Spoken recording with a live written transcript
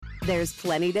There's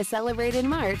plenty to celebrate in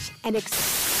March and National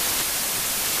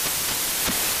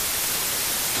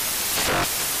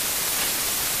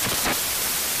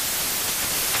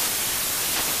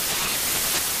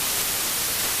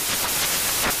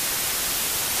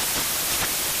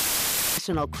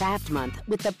Craft Month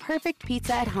with the perfect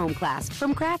pizza at home class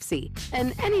from Craftsy.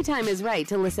 And anytime is right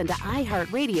to listen to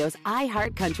iHeartRadio's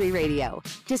iHeartCountry Radio.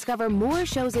 Discover more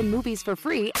shows and movies for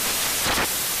free.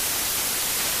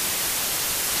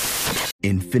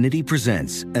 Infiniti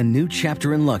presents a new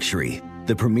chapter in luxury,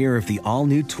 the premiere of the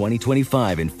all-new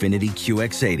 2025 Infiniti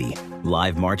QX80,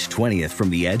 live March 20th from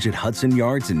the Edge at Hudson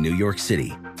Yards in New York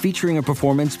City, featuring a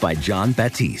performance by John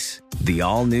Batiste. The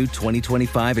all-new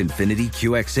 2025 Infiniti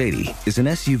QX80 is an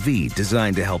SUV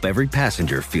designed to help every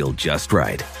passenger feel just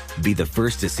right. Be the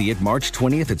first to see it March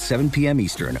 20th at 7 p.m.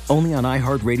 Eastern, only on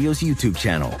iHeartRadio's YouTube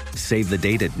channel. Save the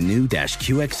date at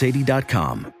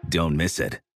new-QX80.com. Don't miss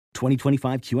it.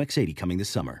 2025 QX80 coming this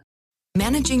summer.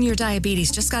 Managing your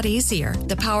diabetes just got easier.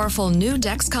 The powerful new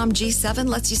Dexcom G7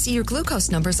 lets you see your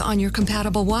glucose numbers on your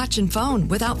compatible watch and phone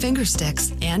without finger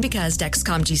sticks. And because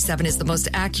Dexcom G7 is the most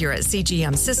accurate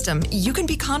CGM system, you can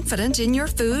be confident in your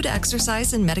food,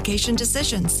 exercise, and medication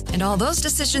decisions. And all those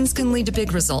decisions can lead to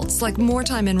big results, like more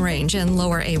time in range and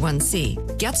lower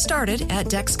A1C. Get started at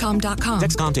Dexcom.com.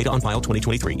 Dexcom data on file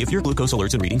 2023. If your glucose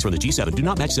alerts and readings from the G7 do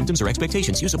not match symptoms or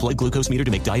expectations, use a blood glucose meter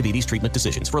to make diabetes treatment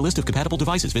decisions. For a list of compatible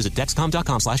devices, visit Dexcom.com/compatibility.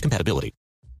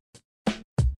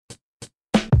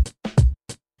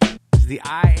 The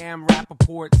I Am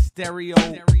Rappaport Stereo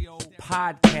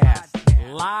Podcast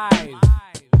live.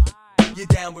 You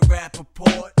down with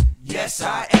Rappaport? Yes,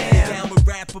 I am. You down with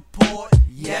Rappaport?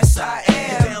 Yes, I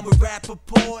am. You down with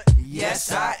Rappaport?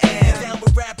 Yes, I am. You down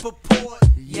with Rappaport?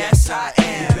 Yes, I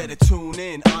am. You better tune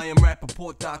in,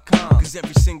 IamRappaport.com. Cause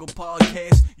every single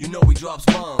podcast, you know he drops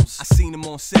bombs. I seen him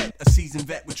on set, a seasoned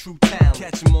vet with true talent.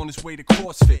 Catch him on his way to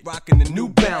CrossFit, rocking the New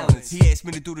Balance. He asked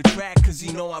me to do the track cause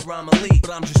he know I rhyme elite.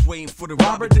 But I'm just waiting for the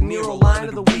Robert De Niro line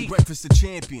of the week. Breakfast of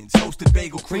Champions, hosted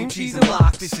bagel, cream cheese, and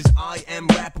lox. This is I Am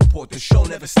Rappaport, the show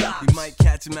never stops. You might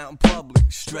catch him out in public,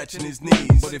 stretching his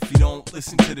knees. But if you don't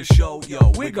listen to the show,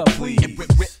 yo, wigger please.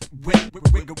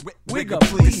 Wigger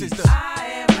please. This is the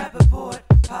I Am Rappaport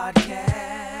Podcast.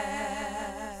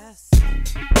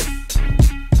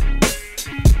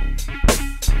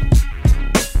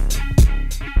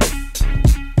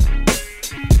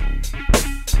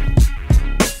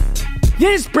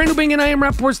 Yes, brand new banging I Am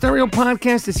Rappaport Stereo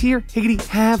Podcast is here. Higgity,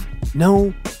 have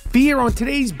no fear. On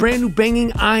today's brand new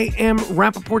banging I Am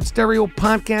Rappaport Stereo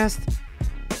Podcast,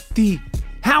 the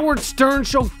Howard Stern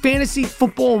Show Fantasy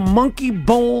Football Monkey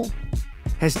Bowl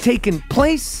has taken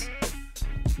place.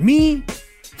 Me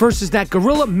versus that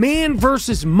gorilla, man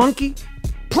versus monkey.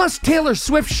 Plus Taylor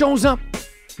Swift shows up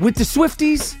with the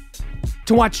Swifties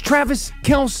to watch Travis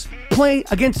Kelce play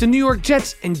against the New York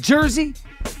Jets in Jersey.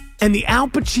 And the Al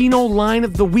Pacino line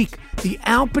of the week. The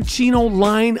Al Pacino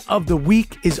line of the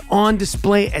week is on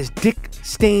display as Dick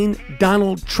Stain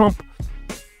Donald Trump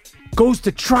goes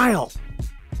to trial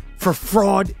for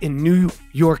fraud in New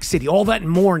York City. All that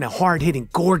and more in a hard-hitting,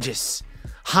 gorgeous,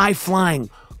 high-flying,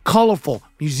 colorful,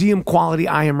 museum-quality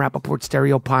I Am Rappaport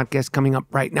Stereo Podcast coming up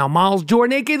right now. Miles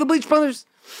Jordan, a.k.a. the Bleach Brothers,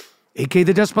 a.k.a.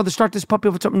 the Dust Brothers. Start this puppy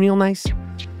off with something real nice.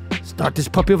 Start this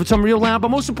puppy off with something real loud. But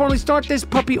most importantly, start this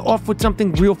puppy off with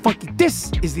something real funky.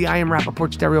 This is the I Am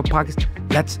Rappaport Stereo Podcast.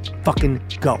 Let's fucking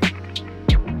go.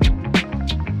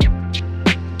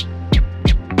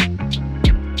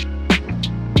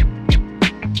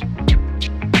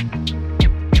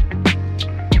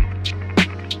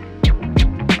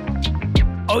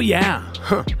 Oh, yeah.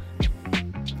 Huh.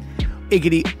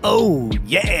 Iggity. Oh,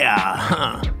 yeah.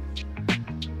 Huh.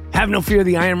 Have no fear,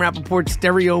 the I Am Rappaport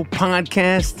Stereo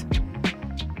Podcast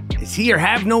is here.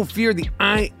 Have no fear, the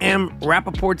I Am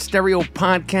Rappaport Stereo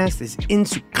Podcast is in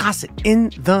Sukasa,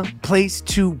 in the place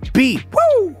to be.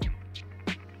 Woo!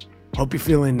 Hope you're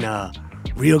feeling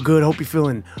real good. Hope you're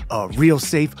feeling real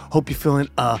safe. Hope you're feeling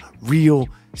real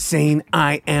sane.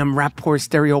 I Am Rappaport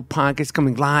Stereo Podcast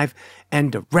coming live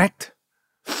and direct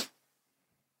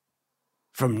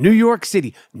from New York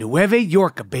City, Nueva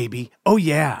York, baby. Oh,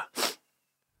 yeah.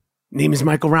 Name is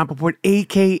Michael Rappaport,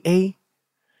 a.k.a.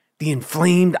 the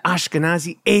inflamed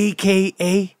Ashkenazi,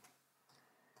 a.k.a.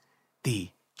 the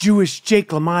Jewish Jake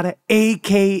LaMotta,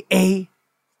 a.k.a.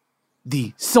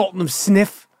 the Sultan of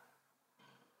Sniff,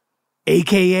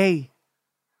 a.k.a.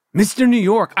 Mr. New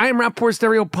York. I Am Rappaport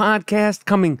Stereo Podcast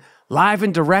coming live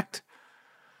and direct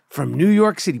from New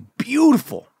York City.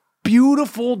 Beautiful,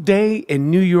 beautiful day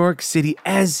in New York City,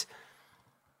 as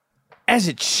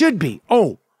it should be.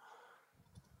 Oh,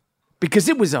 because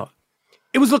it was a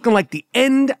It was looking like the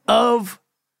end of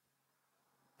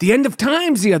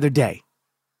times the other day.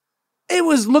 It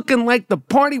was looking like the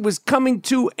party was coming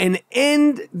to an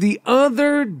end the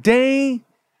other day.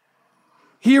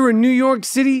 Here in New York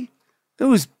City, there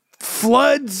was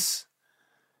floods.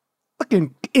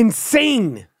 Looking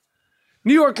insane.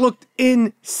 New York looked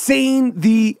insane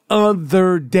the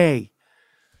other day.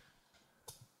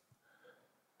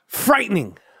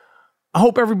 Frightening. I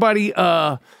hope everybody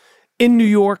in New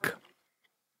York,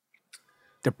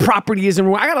 the property isn't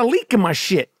ruined. I got a leak in my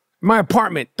shit, my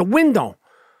apartment, the window.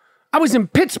 I was in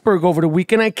Pittsburgh over the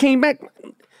weekend. I came back.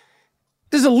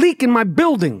 There's a leak in my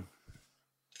building.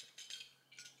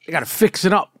 They got to fix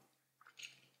it up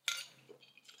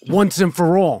once and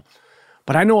for all.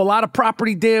 But I know a lot of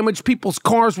property damage. People's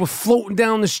cars were floating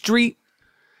down the street.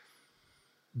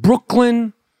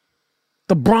 Brooklyn,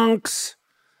 the Bronx,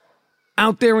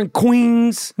 out there in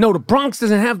Queens. No, the Bronx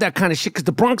doesn't have that kind of shit because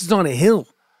the Bronx is on a hill.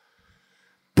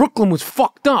 Brooklyn was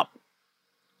fucked up.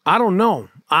 I don't know.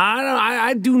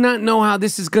 I do not know how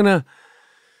this is going to...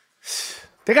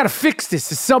 They got to fix this.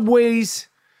 The subways,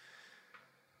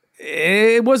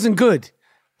 it wasn't good.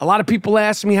 A lot of people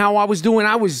asked me how I was doing.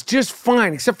 I was just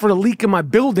fine, except for the leak in my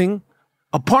building,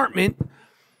 apartment.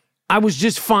 I was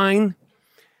just fine.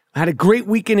 I had a great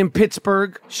weekend in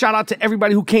Pittsburgh. Shout out to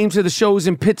everybody who came to the shows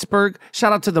in Pittsburgh.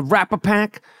 Shout out to the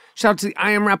Rap-A-Pack. Shout out to the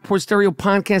I Am Rappaport Stereo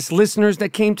podcast listeners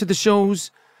that came to the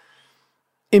shows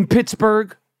in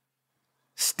Pittsburgh.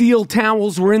 Steel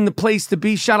towels were in the place to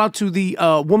be. Shout out to the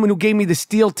woman who gave me the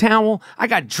steel towel. I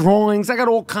got drawings. I got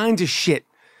all kinds of shit.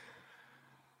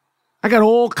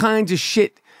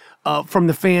 From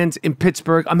the fans in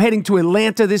Pittsburgh. I'm heading to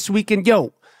Atlanta this weekend.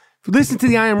 Yo, if you listen to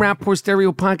the I Am Rappaport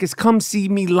Stereo podcast, come see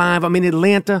me live. I'm in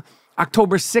Atlanta,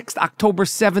 October 6th, October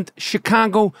 7th,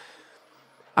 Chicago,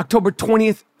 October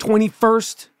 20th,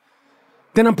 21st.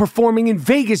 Then I'm performing in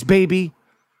Vegas, baby.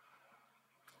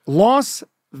 Las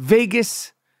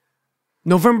Vegas,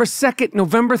 November 2nd,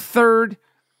 November 3rd.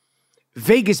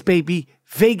 Vegas, baby.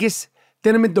 Vegas.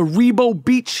 Then I'm at the Rebo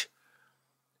Beach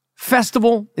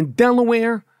Festival in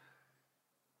Delaware,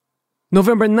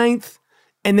 November 9th.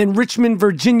 And then Richmond,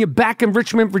 Virginia, back in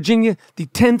Richmond, Virginia, the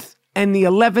 10th and the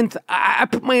 11th. I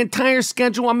put my entire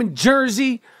schedule. I'm in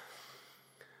Jersey.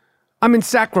 I'm in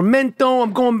Sacramento.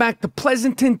 I'm going back to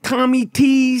Pleasanton, Tommy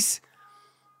T's.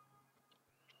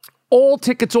 All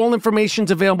tickets, all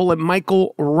information's available at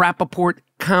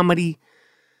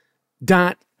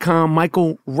michaelrappaportcomedy.com.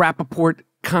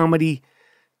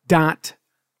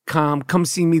 michaelrappaportcomedy.com. Come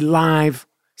see me live.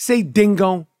 Say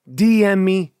dingo. DM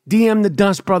me. DM the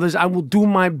Dust Brothers. I will do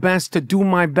my best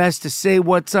to say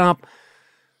what's up.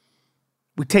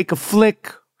 We take a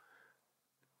flick.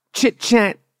 Chit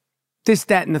chat. This,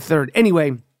 that, and the third.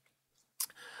 Anyway,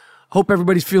 hope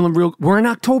everybody's feeling real. We're in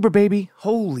October, baby.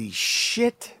 Holy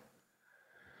shit.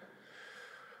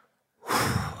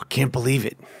 I can't believe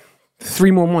it.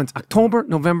 3 more months. October,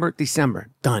 November, December.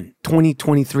 Done.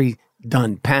 2023.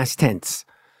 Done. Past tense.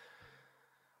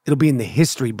 It'll be in the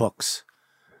history books.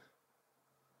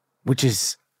 Which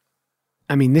is,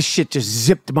 this shit just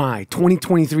zipped by.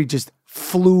 2023 just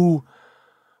flew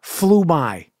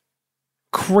by.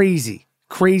 Crazy.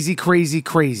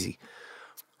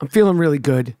 I'm feeling really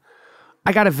good.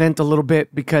 I got to vent a little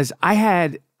bit because I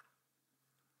had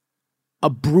a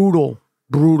brutal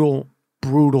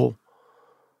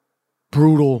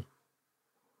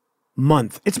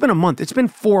month. It's been a month. It's been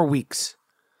 4 weeks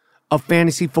of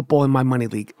fantasy football in my money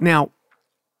league. Now,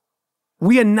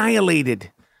 we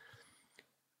annihilated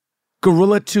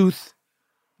Gorilla Tooth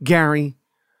Gary,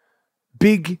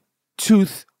 Big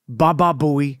Tooth Baba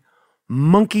Booey,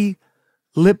 Monkey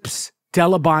Lips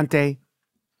Delabonte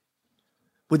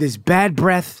with his bad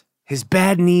breath, his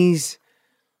bad knees,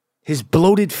 his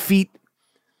bloated feet,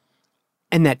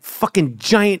 and that fucking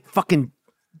giant fucking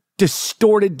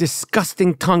distorted,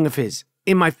 disgusting tongue of his.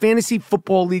 In my fantasy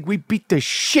football league, we beat the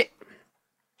shit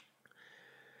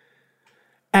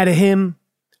out of him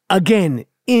again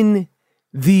in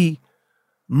the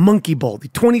Monkey Bowl. The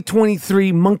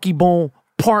 2023 Monkey Bowl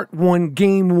Part 1,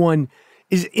 Game 1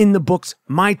 is in the books.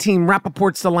 My team,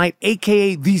 Rappaport's Delight,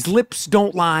 a.k.a. These Lips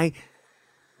Don't Lie,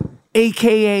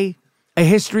 a.k.a. A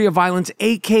History of Violence,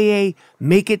 a.k.a.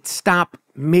 Make It Stop,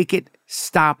 Make It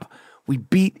Stop. We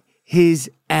beat his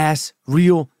ass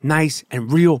real nice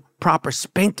and real proper.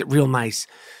 Spanked it real nice.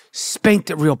 Spanked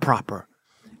it real proper.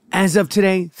 As of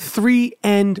today,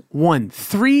 3-1.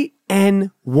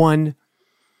 3-1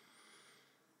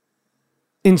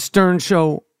 in Stern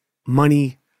Show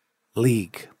Money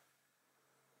League.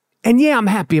 And yeah, I'm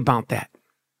happy about that.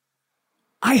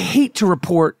 I hate to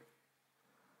report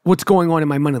what's going on in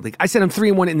my money league. I said I'm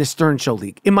 3-1 in the Stern Show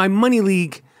league. In my money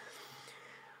league,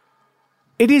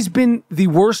 it has been the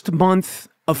worst month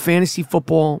of fantasy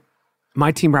football.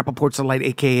 My team, Rappaport's a Light,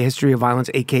 a.k.a. History of Violence,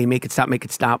 a.k.a. Make It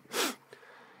Stop,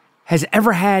 has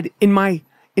ever had in my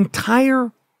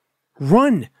entire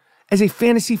run as a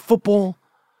fantasy football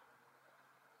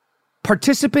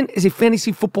participant, as a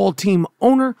fantasy football team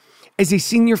owner, as a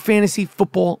senior fantasy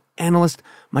football analyst.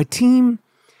 My team,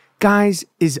 guys,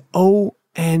 is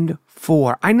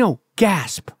 0-4. I know,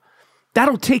 gasp.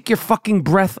 That'll take your fucking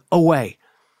breath away.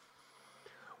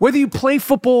 Whether you play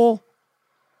football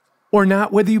or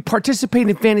not, whether you participate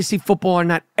in fantasy football or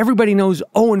not, everybody knows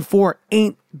 0-4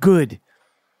 ain't good.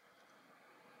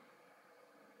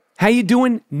 How you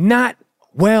doing? Not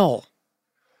well.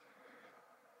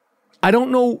 I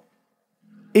don't know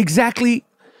exactly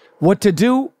what to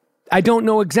do. I don't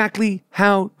know exactly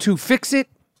how to fix it.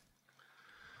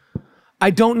 I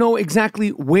don't know exactly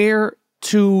where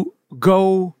to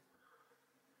go.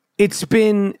 It's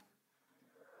been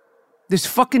this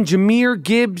fucking Jahmyr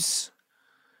Gibbs.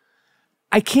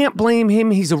 I can't blame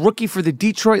him. He's a rookie for the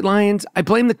Detroit Lions. I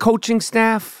blame the coaching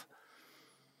staff.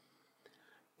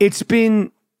 It's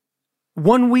been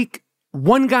 1 week,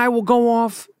 one guy will go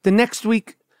off. The next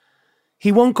week,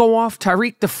 he won't go off.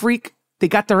 Tyreek the Freak, they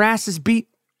got their asses beat.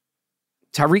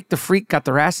 Tyreek the Freak got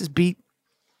their asses beat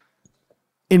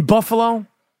in Buffalo.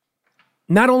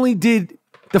 Not only did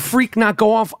the Freak not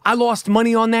go off, I lost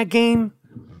money on that game.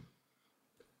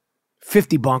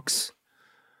 $50.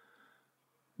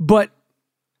 But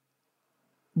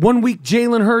 1 week,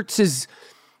 Jalen Hurts is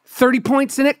 30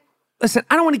 points in it. Listen,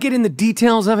 I don't want to get in the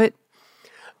details of it.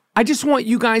 I just want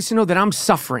you guys to know that I'm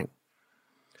suffering.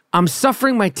 I'm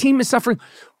suffering. My team is suffering.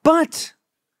 But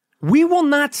we will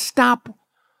not stop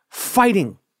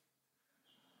fighting.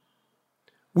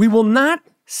 We will not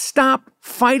stop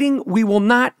fighting. We will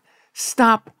not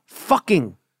stop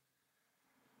fucking.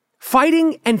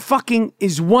 Fighting and fucking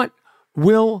is what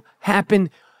will happen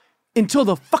until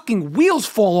the fucking wheels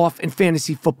fall off in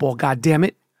fantasy football,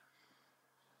 goddammit.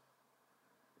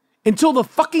 Until the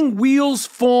fucking wheels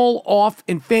fall off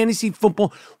in fantasy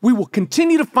football, we will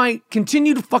continue to fight,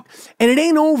 continue to fuck, and it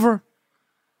ain't over.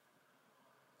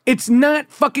 It's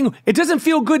not fucking, it doesn't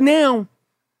feel good now.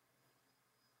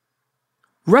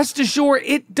 Rest assured,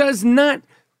 it does not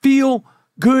feel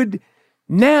good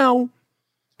now.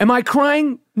 Am I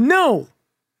crying? No.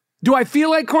 Do I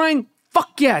feel like crying?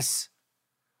 Fuck yes.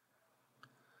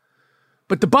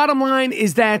 But the bottom line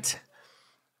is that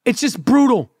it's just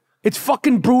brutal. It's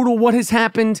fucking brutal what has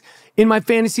happened in my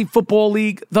fantasy football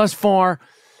league thus far.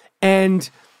 And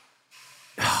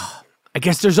I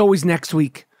guess there's always next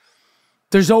week.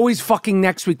 There's always fucking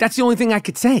next week. That's the only thing I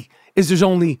could say is there's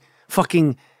only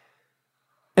fucking,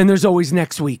 and there's always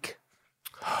next week.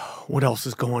 What else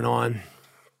is going on?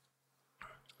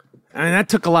 I mean, that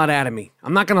took a lot out of me.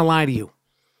 I'm not going to lie to you.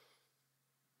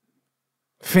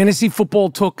 Fantasy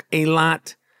football took a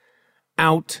lot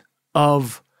out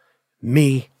of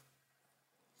me.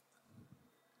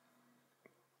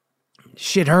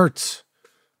 Shit hurts.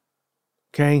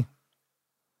 Okay?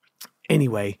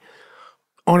 Anyway,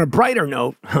 on a brighter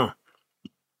note,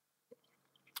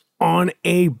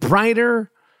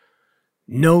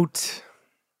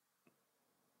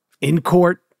 in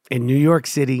court in New York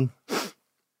City,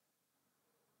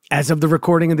 as of the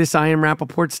recording of this I Am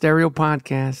Rappaport Stereo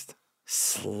podcast,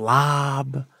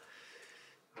 slob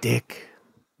dick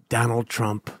Donald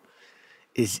Trump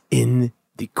is in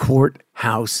the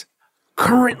courthouse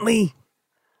currently.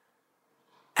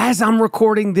 As I'm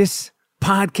recording this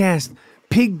podcast,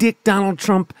 Pig Dick Donald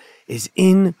Trump is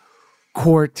in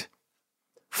court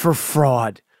for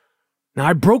fraud. Now,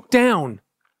 I broke down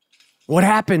what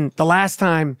happened the last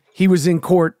time he was in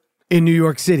court in New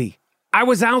York City. I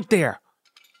was out there.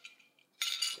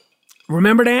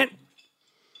 Remember that?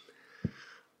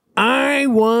 I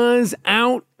was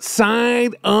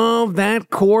outside of that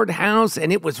courthouse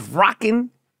and it was rocking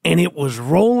and it was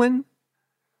rolling.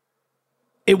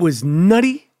 It was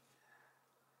nutty.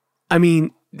 I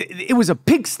mean, it was a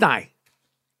pigsty.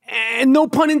 And no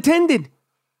pun intended.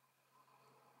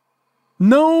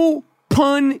 No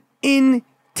pun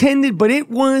intended, but it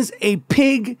was a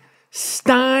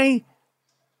pigsty.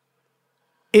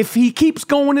 If he keeps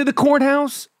going to the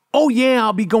courthouse, oh yeah,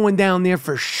 I'll be going down there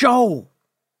for show.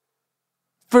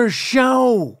 For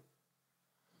show.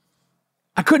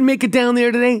 I couldn't make it down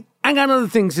there today. I got other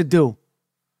things to do.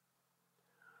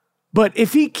 But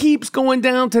if he keeps going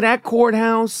down to that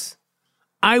courthouse,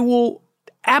 I will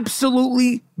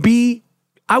absolutely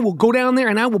I will go down there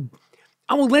and I will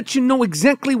let you know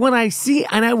exactly what I see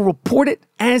and I will report it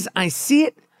as I see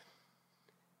it.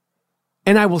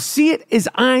 and I will see it as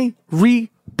I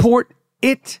report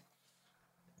it.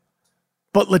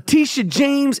 But Letitia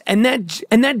James and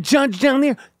that judge down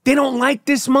there, they don't like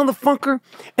this motherfucker.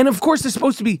 And of course, they're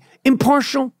supposed to be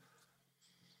impartial.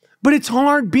 But it's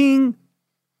hard being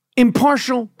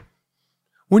impartial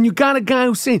when you got a guy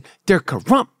who's saying they're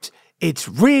corrupt, it's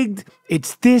rigged,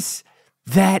 it's this,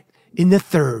 that, and the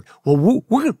third. Well,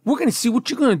 we're going to see what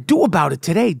you're going to do about it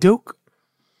today, Duke.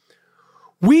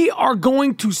 We are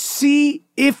going to see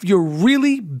if you're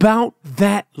really about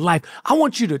that life. I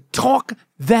want you to talk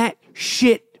that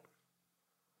shit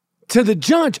to the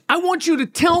judge. I want you to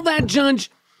tell that judge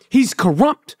he's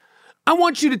corrupt. I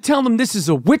want you to tell them this is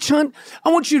a witch hunt. I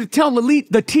want you to tell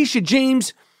Letitia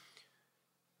James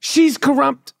she's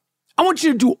corrupt. I want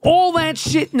you to do all that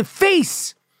shit in the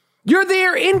face. You're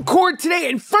there in court today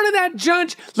in front of that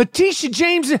judge, Letitia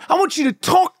James. I want you to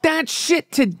talk that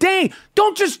shit today.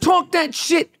 Don't just talk that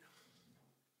shit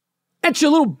at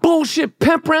your little bullshit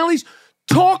pep rallies.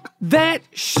 Talk that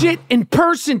shit in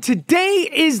person. Today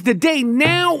is the day.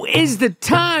 Now is the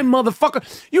time, motherfucker.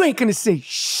 You ain't gonna say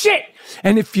shit.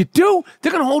 And if you do,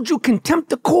 they're gonna hold you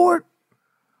contempt of court.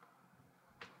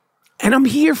 And I'm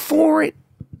here for it.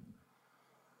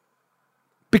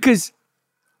 Because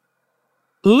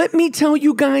let me tell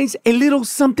you guys a little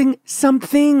something.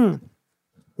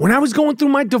 When I was going through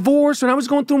my divorce, when I was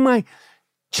going through my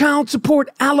child support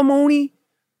alimony,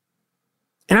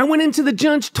 and I went into the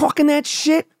judge talking that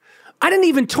shit, I didn't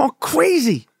even talk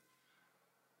crazy.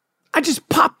 I just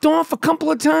popped off a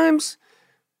couple of times.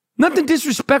 Nothing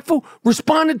disrespectful.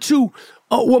 Responded to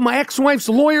what my ex-wife's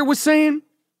lawyer was saying.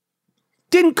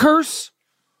 Didn't curse.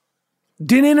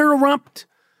 Didn't interrupt.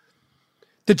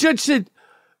 The judge said,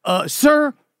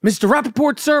 sir, Mr.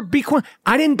 Rappaport, sir, be quiet.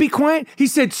 I didn't be quiet. He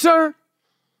said, sir,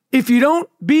 if you don't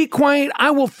be quiet,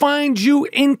 I will find you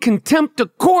in contempt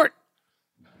of court.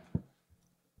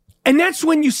 And that's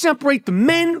when you separate the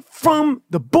men from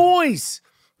the boys.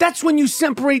 That's when you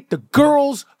separate the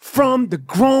girls from the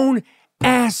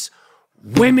grown-ass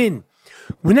women.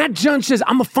 When that judge says,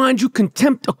 I'm going to find you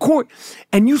contempt of court,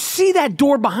 and you see that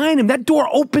door behind him, that door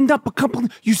opened up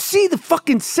you see the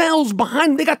fucking cells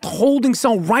behind him. They got the holding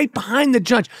cell right behind the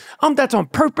judge. That's on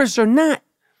purpose or not.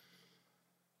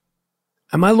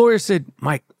 And my lawyer said,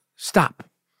 Mike, stop.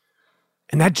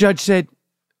 And that judge said,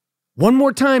 one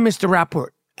more time, Mr.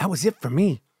 Rapport. That was it for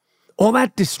me. All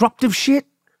that disruptive shit,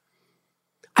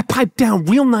 I piped down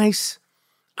real nice.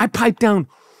 I piped down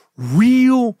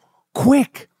real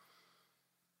quick.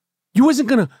 You wasn't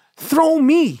going to throw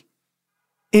me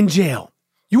in jail.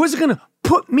 You wasn't going to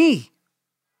put me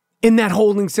in that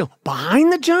holding cell.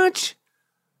 Behind the judge?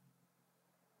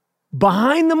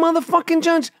 Behind the motherfucking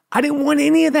judge? I didn't want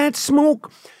any of that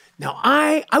smoke. Now,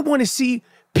 I want to see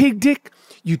Pig Dick.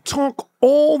 You talk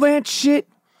all that shit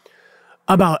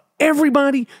about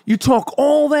everybody. You talk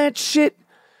all that shit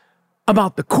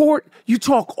about the court. You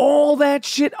talk all that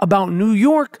shit about New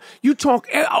York. You talk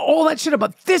all that shit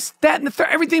about this, that, and the third,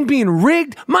 everything being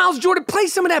rigged. Miles Jordan, play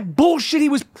some of that bullshit he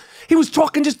was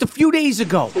talking just a few days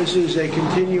ago. This is a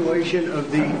continuation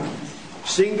of the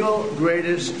single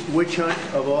greatest witch hunt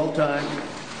of all time.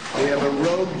 We have a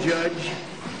rogue judge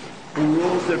who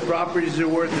rules that properties are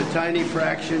worth a tiny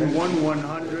fraction,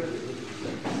 1/100th,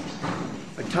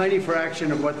 a tiny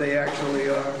fraction of what they actually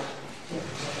are.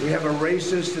 We have a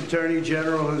racist attorney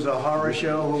general who's a horror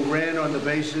show, who ran on the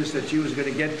basis that she was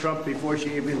going to get Trump before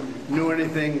she even knew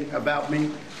anything about me.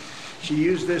 She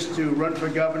used this to run for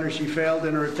governor. She failed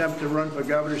in her attempt to run for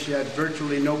governor. She had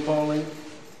virtually no polling.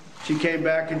 She came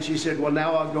back and she said, well,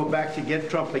 now I'll go back to get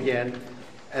Trump again.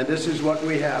 And this is what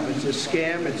we have. It's a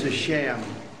scam. It's a sham.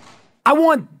 I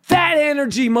want that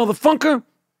energy, motherfucker.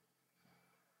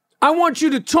 I want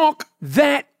you to talk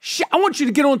that shit. I want you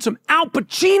to get on some Al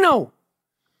Pacino.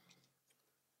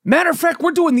 Matter of fact,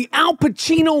 we're doing the Al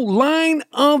Pacino line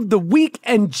of the week,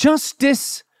 and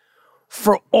Justice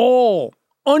for All.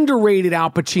 Underrated Al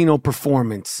Pacino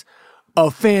performance. A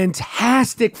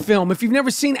fantastic film. If you've never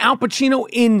seen Al Pacino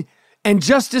in And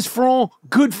Justice for All,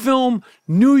 good film,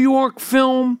 New York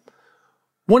film.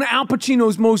 One of Al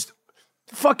Pacino's most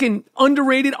fucking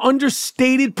underrated,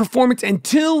 understated performance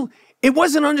until it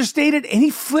wasn't understated and he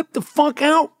flipped the fuck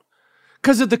out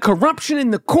because of the corruption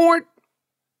in the court.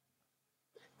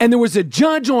 And there was a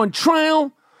judge on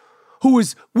trial who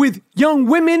was with young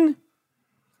women.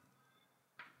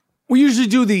 We usually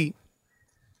do the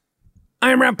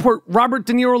I Am Rappaport Robert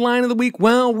De Niro line of the week.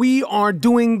 Well, we are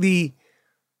doing the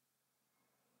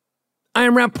I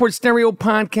Am Rappaport Stereo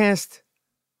Podcast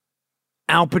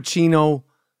Al Pacino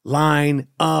line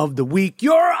of the week.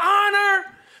 Your Honor,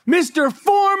 Mr.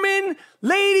 Foreman,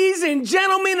 ladies and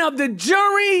gentlemen of the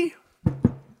jury,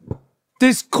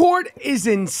 This court is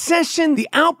in session. The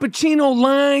Al Pacino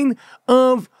line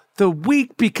of the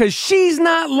week, because she's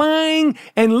not lying.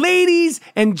 And ladies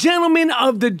and gentlemen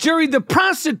of the jury, the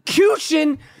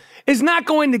prosecution is not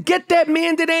going to get that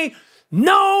man today.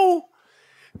 No,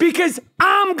 because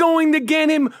I'm going to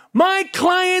get him. My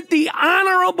client, the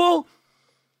Honorable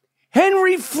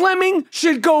Henry Fleming,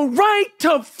 should go right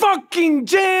to fucking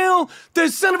jail. The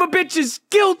son of a bitch is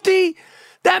guilty.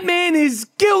 That man is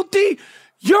guilty.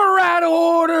 You're out of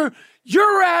order.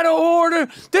 You're out of order.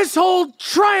 This whole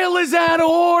trial is out of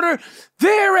order.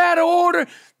 They're out of order.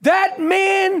 That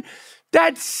man,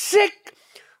 that sick,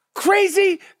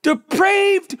 crazy,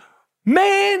 depraved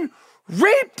man,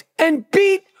 raped and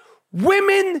beat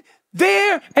women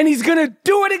there, and he's gonna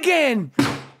do it again.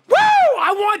 Woo!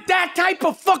 I want that type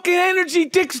of fucking energy,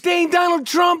 Dick Stain, Donald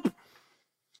Trump.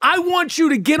 I want you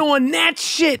to get on that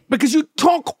shit, because you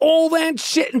talk all that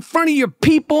shit in front of your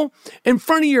people, in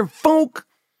front of your folk,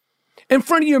 in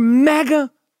front of your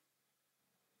MAGA,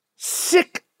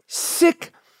 sick,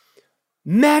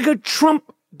 MAGA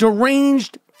Trump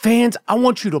deranged fans. I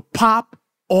want you to pop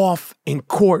off in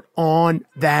court on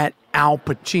that Al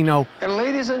Pacino. And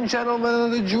ladies and gentlemen of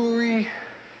the jury,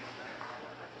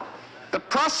 the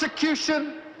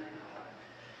prosecution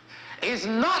is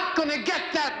not going to get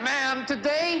that man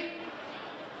today.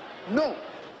 No.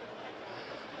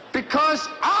 Because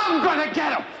I'm going to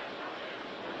get him.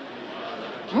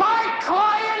 My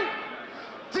client,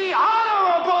 the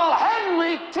Honorable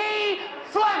Henry T.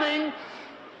 Fleming,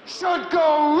 should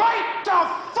go right to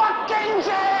fucking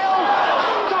jail.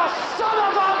 The son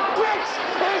of a bitch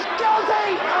is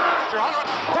guilty.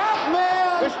 That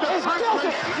man is guilty.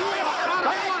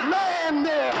 That man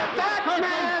there, that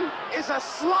man is a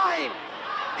slime.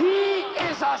 He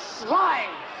is a slime.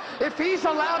 If he's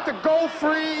allowed to go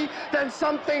free, then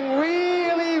something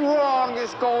really wrong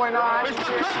is going on. Mr.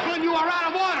 Kirkland, you are out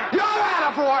of order. You're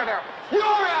out of order. You're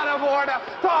out of order.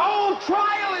 The whole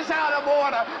trial is out of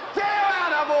order. They're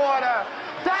out of order.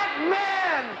 That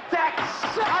man,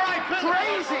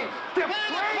 crazy,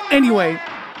 depraved. Anyway,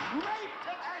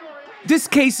 this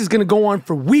case is going to go on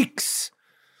for weeks.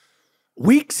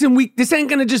 Weeks and weeks. This ain't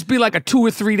going to just be like a 2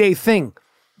 or 3 day thing.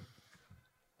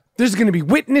 There's going to be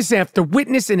witness after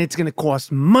witness, and it's going to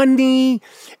cost money,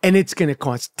 and it's going to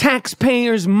cost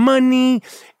taxpayers money.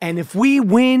 And if we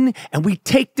win and we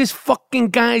take this fucking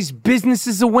guy's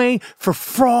businesses away for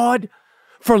fraud,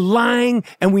 for lying,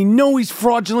 and we know he's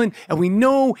fraudulent, and we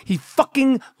know he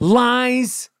fucking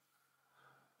lies.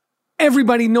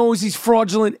 Everybody knows he's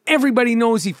fraudulent. Everybody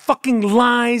knows he fucking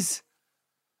lies.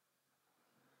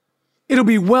 It'll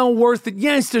be well worth it.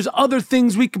 Yes, there's other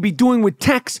things we could be doing with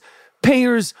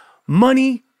taxpayers'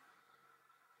 money.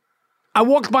 I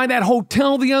walked by that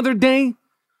hotel the other day.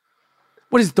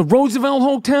 What is it, the Roosevelt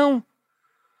Hotel?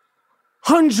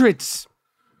 Hundreds,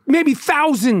 maybe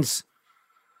thousands.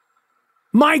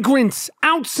 Migrants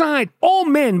outside, all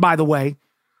men, by the way.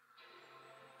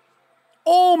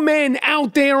 All men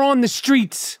out there on the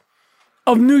streets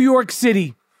of New York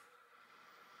City.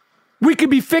 We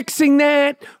could be fixing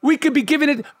that. We could be giving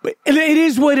it, but it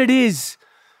is what it is.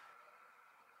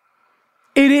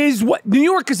 It is what, New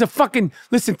York is a fucking,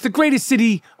 listen, it's the greatest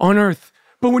city on earth.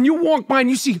 But when you walk by and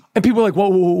you see, and people are like, whoa,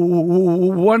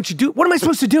 why don't you do, what am I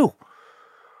supposed to do?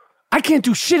 I can't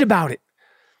do shit about it.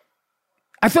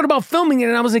 I thought about filming it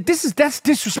and I was like, that's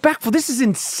disrespectful. This is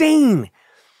insane.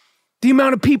 The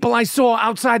amount of people I saw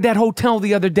outside that hotel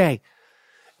the other day.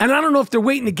 And I don't know if they're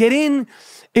waiting to get in,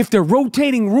 if they're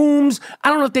rotating rooms. I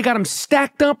don't know if they got them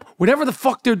stacked up, whatever the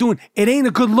fuck they're doing. It ain't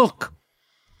a good look.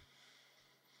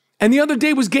 And the other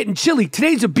day was getting chilly.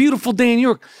 Today's a beautiful day in New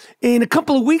York. In a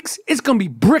couple of weeks, it's going to be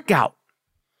brick out.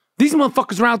 These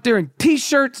motherfuckers are out there in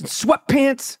t-shirts and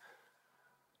sweatpants.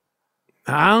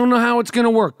 I don't know how it's going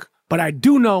to work, but I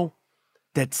do know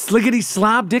that Sliggity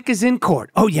Slob Dick is in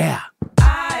court. Oh, yeah.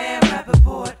 I Am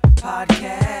Rappaport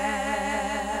Podcast.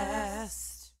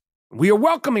 We are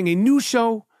welcoming a new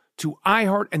show to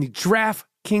iHeart and the Draft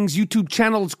Kings YouTube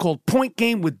channel. It's called Point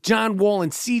Game with John Wall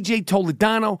and CJ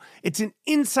Toledano. It's an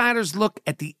insider's look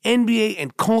at the NBA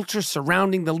and culture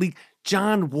surrounding the league.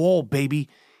 John Wall, baby,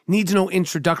 needs no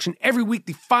introduction. Every week,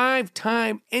 the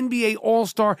 5-time NBA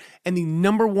All-Star and the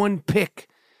 #1 pick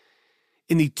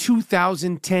in the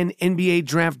 2010 NBA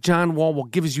Draft, John Wall will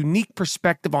give his unique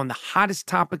perspective on the hottest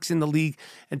topics in the league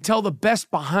and tell the best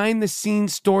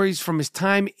behind-the-scenes stories from his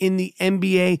time in the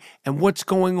NBA and what's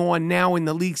going on now in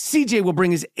the league. CJ will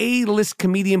bring his A-list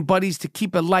comedian buddies to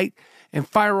keep it light and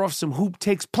fire off some hoop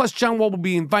takes. Plus, John Wall will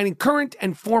be inviting current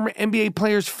and former NBA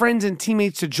players, friends, and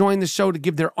teammates to join the show to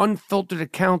give their unfiltered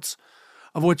accounts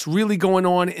of what's really going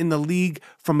on in the league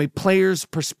from a player's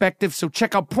perspective. So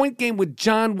check out Point Game with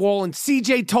John Wall and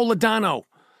CJ Toledano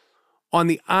on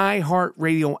the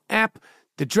iHeartRadio app,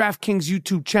 the DraftKings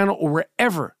YouTube channel, or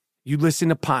wherever you listen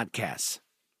to podcasts.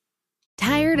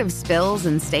 Tired of spills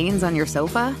and stains on your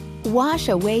sofa? Wash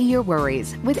away your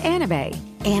worries with Anabay.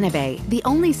 Anabay, the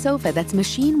only sofa that's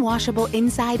machine washable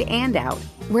inside and out,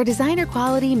 where designer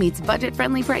quality meets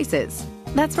budget-friendly prices.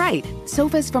 That's right,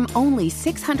 sofas from only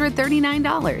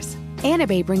 $639.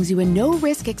 Anabay brings you a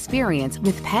no-risk experience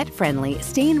with pet-friendly,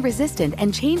 stain-resistant,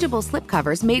 and changeable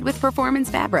slipcovers made with performance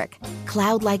fabric,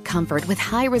 cloud-like comfort with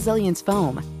high-resilience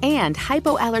foam, and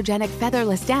hypoallergenic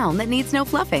featherless down that needs no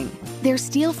fluffing. Their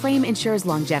steel frame ensures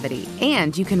longevity,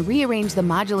 and you can rearrange the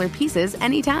modular pieces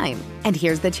anytime. And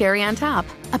here's the cherry on top,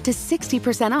 up to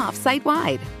 60% off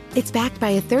site-wide. It's backed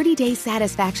by a 30-day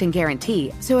satisfaction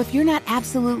guarantee, so if you're not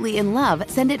absolutely in love,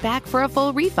 send it back for a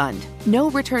full refund. No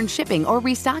return shipping or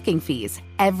restocking fees.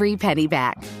 Every penny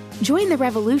back. Join the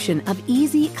revolution of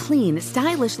easy, clean,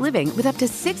 stylish living with up to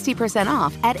 60%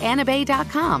 off at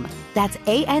anabay.com. That's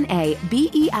ANABEI.com.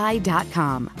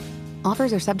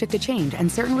 Offers are subject to change and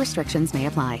certain restrictions may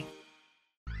apply.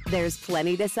 There's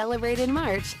plenty to celebrate in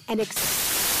March and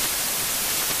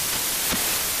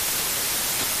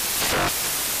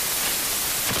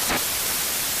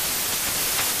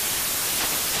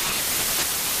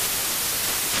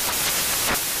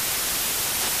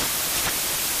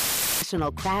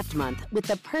National Craft Month with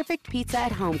the perfect pizza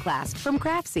at home class from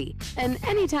Craftsy. And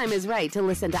anytime is right to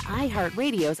listen to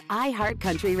iHeartRadio's iHeart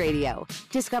Country Radio.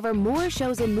 Discover more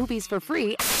shows and movies for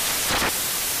free.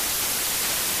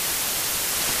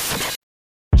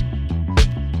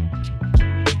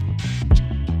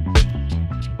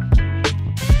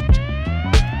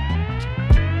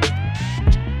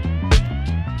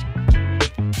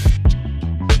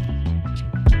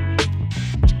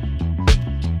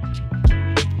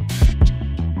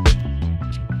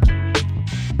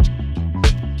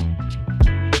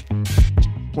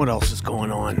 What else is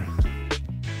going on?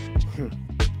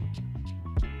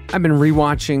 I've been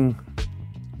rewatching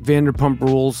Vanderpump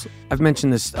Rules. I've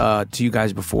mentioned this to you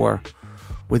guys before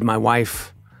with my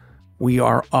wife. We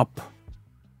are up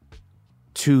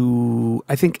to,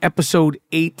 I think, episode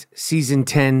 8, season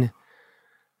 10.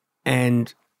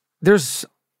 And there's,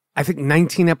 I think,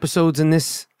 19 episodes in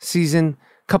this season.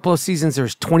 A couple of seasons,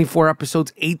 there's 24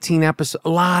 episodes, 18 episodes, a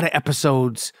lot of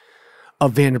episodes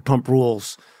of Vanderpump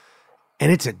Rules.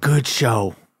 And it's a good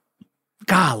show.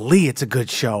 Golly, it's a good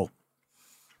show.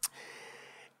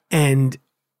 And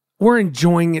we're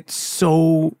enjoying it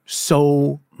so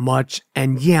much.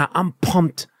 And yeah, I'm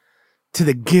pumped to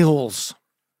the gills.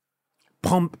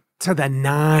 Pumped to the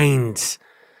nines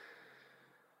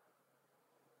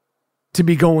to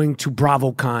be going to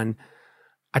BravoCon.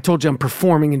 I told you I'm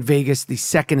performing in Vegas the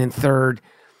 2nd and 3rd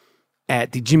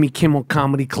at the Jimmy Kimmel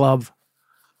Comedy Club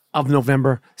of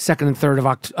November, 2nd and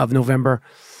 3rd of November.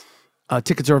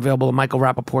 Tickets are available at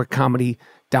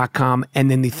michaelrappaportcomedy.com. And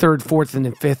then the 3rd, 4th, and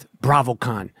then 5th,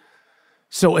 BravoCon.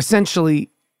 So essentially,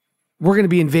 we're going to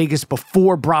be in Vegas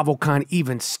before BravoCon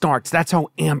even starts. That's how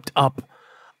amped up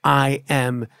I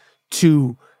am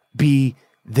to be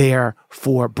there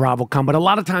for BravoCon. But a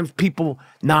lot of times people,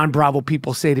 non-Bravo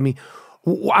people, say to me,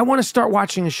 I want to start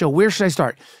watching a show. Where should I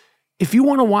start? If you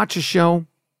want to watch a show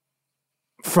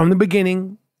from the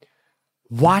beginning,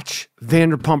 watch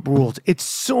Vanderpump Rules. It's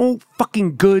so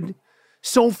fucking good,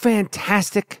 so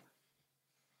fantastic,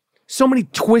 so many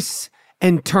twists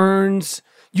and turns.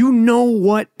 You know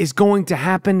what is going to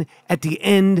happen at the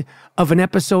end of an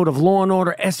episode of Law &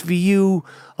 Order SVU,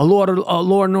 a Law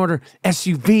 & Order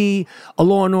SUV, a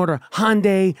Law & Order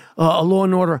Hyundai, a Law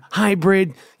 & Order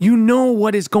Hybrid. You know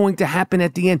what is going to happen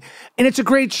at the end. And it's a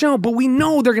great show, but we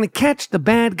know they're going to catch the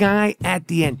bad guy at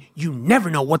the end. You never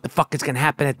know what the fuck is going to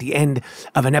happen at the end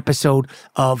of an episode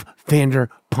of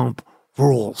Vanderpump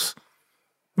Rules.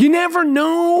 You never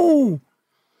know.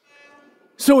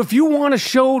 So if you want a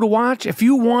show to watch, if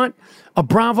you want a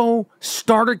Bravo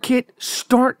starter kit,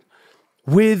 start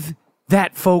with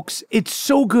that, folks. It's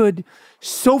so good,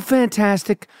 so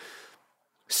fantastic,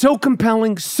 so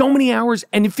compelling, so many hours.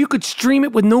 And if you could stream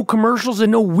it with no commercials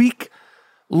and no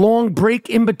week-long break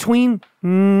in between,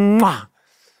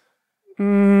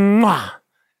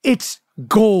 it's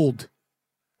gold.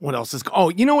 What else is... Oh,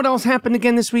 you know what else happened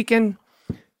again this weekend?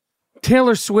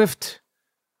 Taylor Swift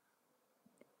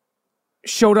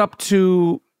showed up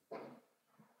to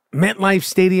MetLife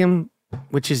Stadium,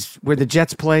 which is where the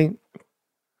Jets play.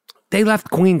 They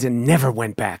left Queens and never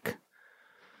went back.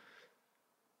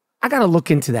 I got to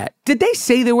look into that. Did they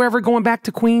say they were ever going back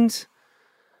to Queens?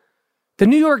 The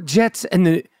New York Jets and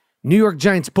the New York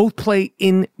Giants both play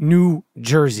in New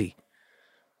Jersey.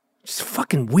 It's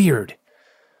fucking weird.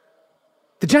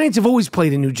 The Giants have always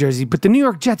played in New Jersey, but the New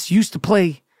York Jets used to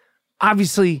play,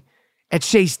 obviously, at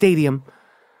Shea Stadium.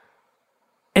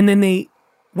 And then they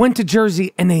went to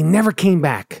Jersey and they never came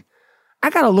back. I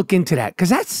got to look into that because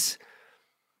that's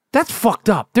fucked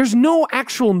up. There's no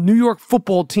actual New York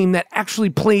football team that actually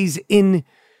plays in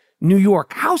New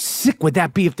York. How sick would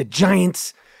that be if the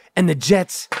Giants and the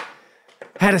Jets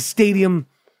had a stadium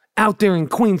out there in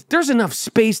Queens? There's enough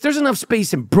space. There's enough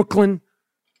space in Brooklyn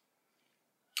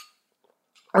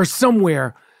or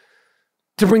somewhere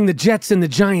to bring the Jets and the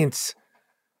Giants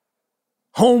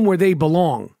home where they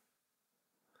belong.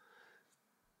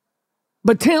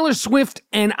 But Taylor Swift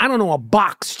and, I don't know, a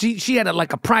box. She had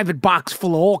like a private box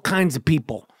full of all kinds of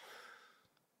people.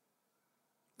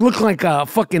 Looked like a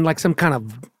fucking, like some kind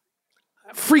of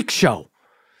freak show.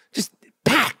 Just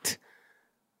packed.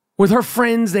 With her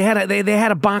friends, they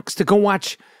had a box to go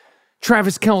watch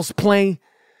Travis Kelce play.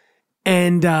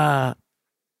 And,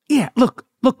 yeah, look,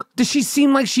 does she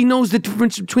seem like she knows the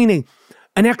difference between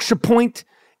an extra point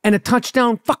and a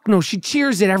touchdown? Fuck no, she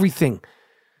cheers at everything.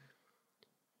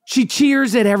 She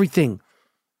cheers at everything.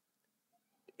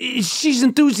 She's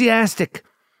enthusiastic.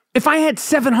 If I had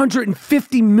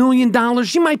 $750 million,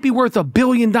 she might be worth $1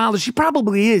 billion. She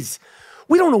probably is.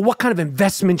 We don't know what kind of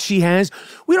investment she has.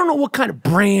 We don't know what kind of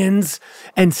brands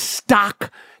and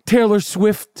stock Taylor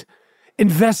Swift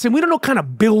invests in. We don't know what kind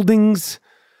of buildings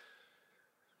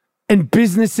and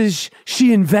businesses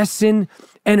she invests in,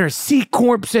 and her C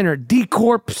Corps and her D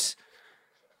Corps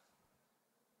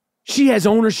she has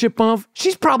ownership of.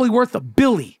 She's probably worth $1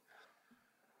 billion.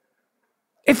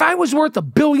 If I was worth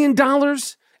 $1 billion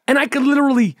and I could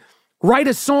literally write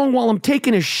a song while I'm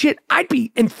taking a shit, I'd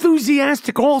be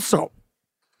enthusiastic also.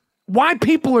 Why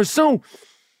people are so...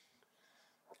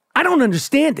 I don't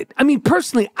understand it. I mean,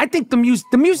 personally, I think the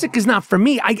music is not for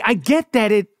me. I get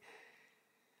that it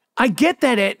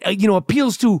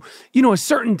appeals to, a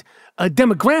certain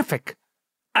demographic.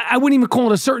 I wouldn't even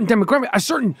call it a certain demographic, a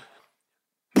certain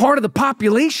part of the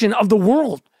population of the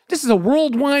world. This is a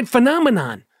worldwide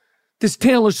phenomenon, this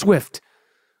Taylor Swift,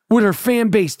 with her fan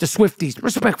base, the Swifties,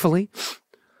 respectfully.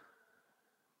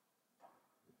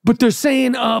 But they're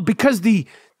saying because the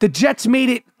Jets made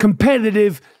it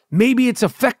competitive, maybe it's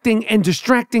affecting and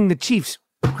distracting the Chiefs.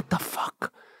 What the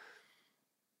fuck?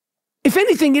 If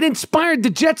anything, it inspired the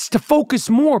Jets to focus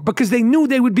more because they knew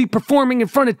they would be performing in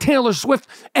front of Taylor Swift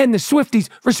and the Swifties,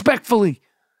 respectfully.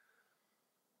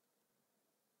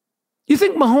 You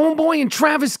think my homeboy and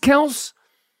Travis Kelce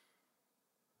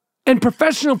and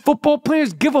professional football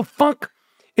players give a fuck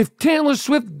if Taylor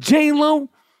Swift, J-Lo,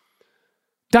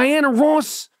 Diana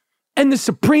Ross, and the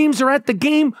Supremes are at the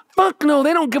game? Fuck no,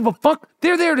 they don't give a fuck.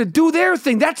 They're there to do their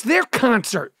thing. That's their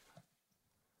concert.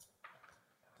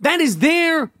 That is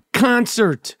their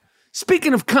concert.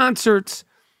 Speaking of concerts,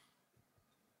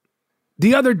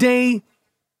 the other day,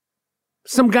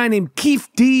 some guy named Keefe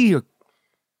D or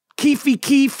Keefe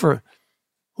Keefe or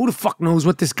who the fuck knows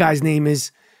what this guy's name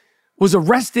is, was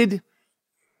arrested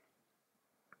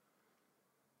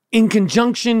in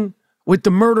conjunction with the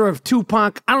murder of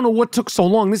Tupac. I don't know what took so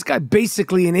long. This guy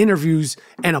basically in interviews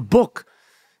and a book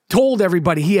told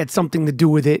everybody he had something to do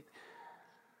with it.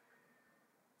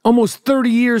 Almost 30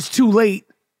 years too late.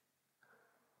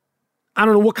 I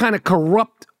don't know what kind of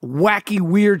corrupt, wacky,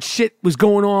 weird shit was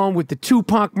going on with the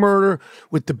Tupac murder,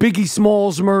 with the Biggie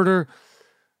Smalls murder,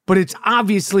 but it's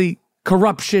obviously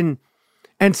corruption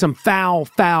and some foul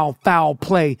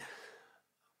play.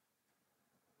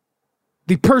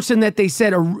 The person that they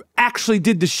said actually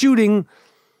did the shooting,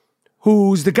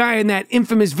 who's the guy in that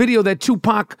infamous video that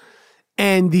Tupac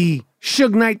and the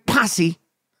Suge Knight posse,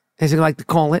 as they like to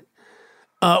call it,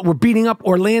 were beating up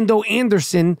Orlando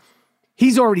Anderson.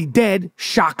 He's already dead.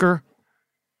 Shocker.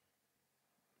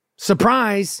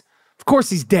 Surprise. Of course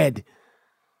he's dead.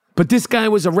 But this guy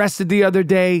was arrested the other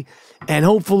day, and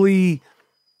hopefully,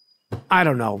 I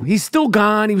don't know. He's still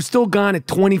gone. He was still gone at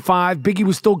 25. Biggie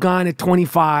was still gone at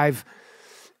 25.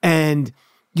 And,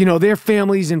 their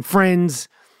families and friends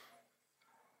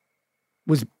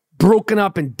was broken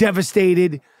up and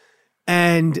devastated.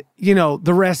 And,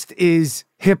 the rest is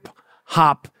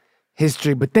hip-hop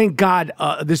history. But thank God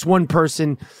this one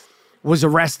person was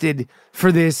arrested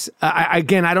for this. I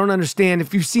don't understand.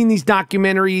 If you've seen these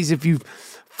documentaries, if you've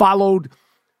followed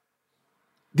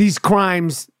these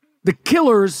crimes, the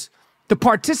killers, the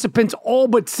participants all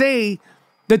but say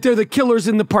that they're the killers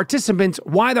and the participants.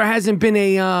 Why there hasn't been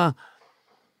an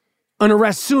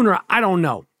arrest sooner, I don't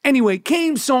know. Anyway,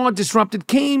 came, saw, disrupted.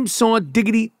 Came, saw,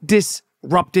 diggity,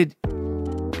 disrupted.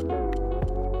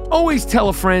 Always tell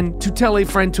a friend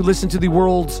to listen to the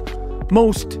world's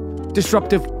most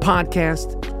disruptive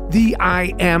podcast, the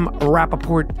I Am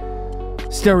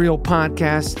Rappaport Stereo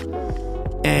Podcast.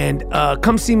 And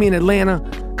come see me in Atlanta.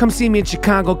 Come see me in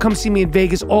Chicago. Come see me in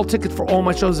Vegas. All tickets for all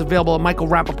my shows available at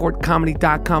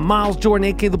michaelrappaportcomedy.com. Miles Jordan,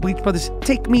 a.k.a. the Bleach Brothers.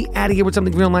 Take me out of here with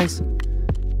something real nice.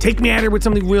 Take me out of here with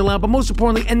something real loud. But most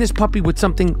importantly, end this puppy with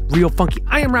something real funky.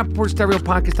 I Am Rappaport Stereo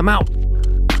Podcast. I'm out.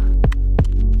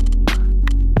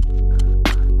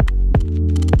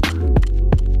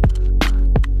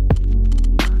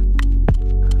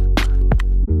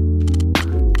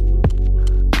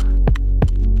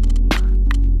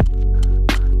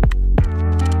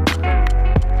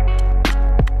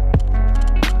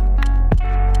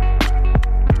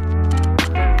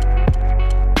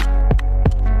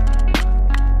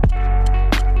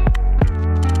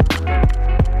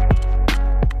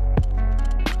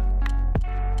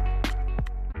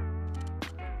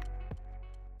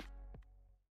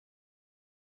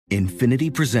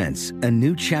 Infinity presents a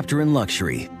new chapter in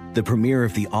luxury, the premiere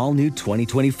of the all-new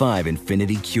 2025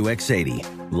 Infinity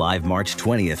QX80, live March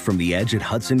 20th from the Edge at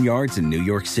Hudson Yards in New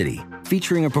York City,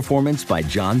 featuring a performance by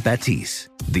John Batiste.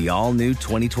 The all-new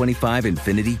 2025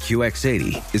 Infinity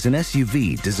QX80 is an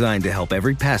SUV designed to help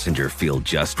every passenger feel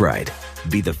just right.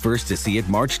 Be the first to see it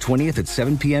March 20th at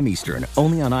 7 p.m. Eastern,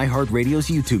 only on iHeartRadio's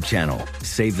YouTube channel.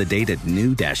 Save the date at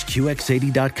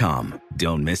new-QX80.com.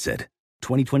 Don't miss it.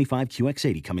 2025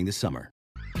 QX80 coming this summer.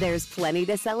 There's plenty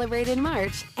to celebrate in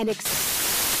March and National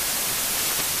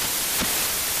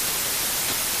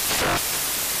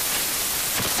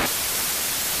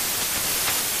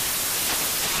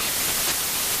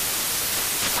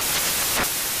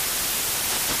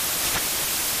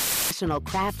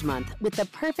Craft Month with the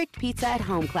perfect pizza at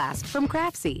home class from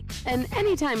Craftsy. And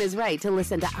anytime is right to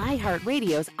listen to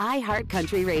iHeartRadio's iHeart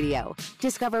Country Radio.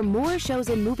 Discover more shows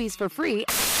and movies for free.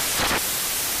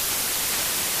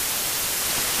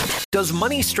 Does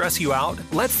money stress you out?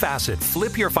 Let Facet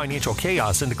flip your financial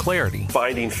chaos into clarity.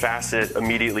 Finding Facet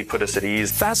immediately put us at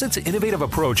ease. Facet's innovative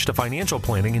approach to financial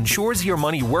planning ensures your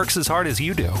money works as hard as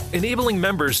you do, enabling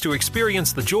members to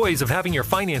experience the joys of having your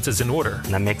finances in order.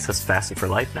 And that makes us Facet for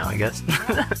life now, I guess.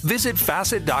 Visit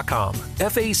Facet.com,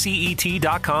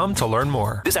 FACET.com to learn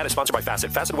more. This ad is sponsored by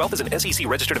Facet. Facet Wealth is an SEC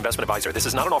registered investment advisor. This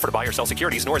is not an offer to buy or sell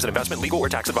securities, nor is it investment, legal, or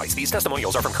tax advice. These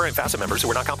testimonials are from current Facet members who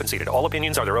are not compensated. All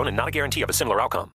opinions are their own and not a guarantee of a similar outcome.